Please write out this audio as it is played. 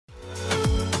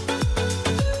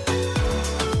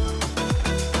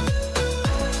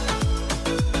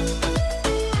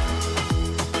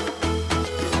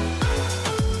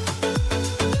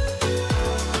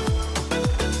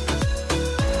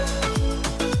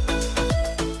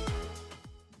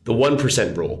The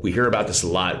 1% rule. We hear about this a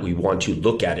lot. We want to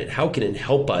look at it. How can it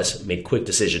help us make quick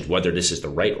decisions whether this is the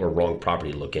right or wrong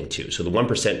property to look into? So the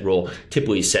 1% rule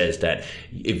typically says that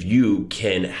if you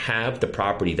can have the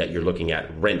property that you're looking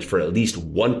at rent for at least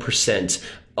 1%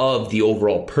 of the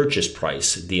overall purchase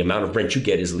price, the amount of rent you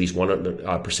get is at least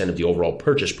 1% of the overall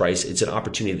purchase price, it's an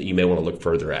opportunity that you may want to look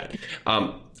further at.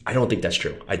 I don't think that's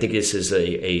true. I think this is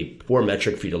a poor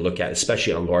metric for you to look at,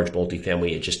 especially on large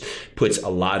multifamily. It just puts a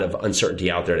lot of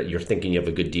uncertainty out there that you're thinking you have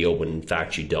a good deal when in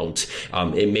fact you don't.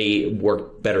 It may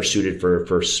work better suited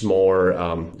for smaller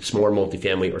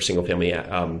multifamily or single family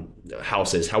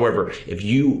houses. However, if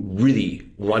you really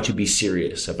want to be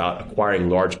serious about acquiring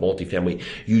large multifamily,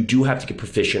 you do have to get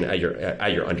proficient at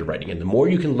your underwriting. And the more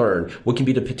you can learn what can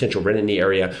be the potential rent in the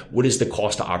area, what is the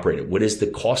cost to operate it, what is the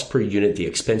cost per unit, the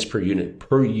expense per unit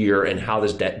per year, and how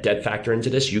does debt factor into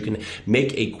this, you can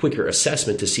make a quicker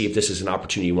assessment to see if this is an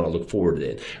opportunity you want to look forward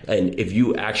in. And if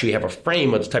you actually have a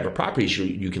frame of the type of properties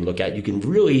you can look at, you can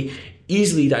really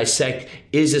easily dissect,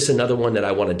 is this another one that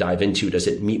I want to dive into? Does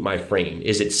it meet my frame?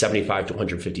 Is it 75 to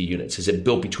 150 units? Is it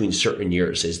built between certain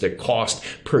years? Is the cost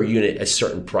per unit a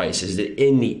certain price? Is it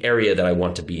in the area that I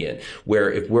want to be in? Where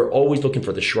if we're always looking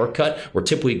for the shortcut, we're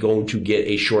typically going to get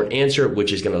a short answer,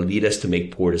 which is going to lead us to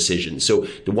make poor decisions. So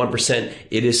the 1%,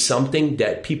 it is something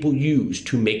that people use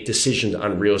to make decisions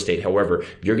on real estate. However,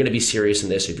 if you're going to be serious in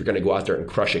this, if you're going to go out there and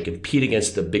crush it, compete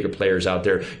against the bigger players out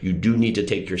there, you do need to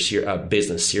take your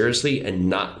business seriously and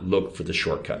not look for the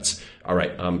shortcuts. All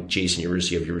right, Jason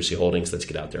Yarusi of Yarusi Holdings. Let's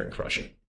get out there and crush it.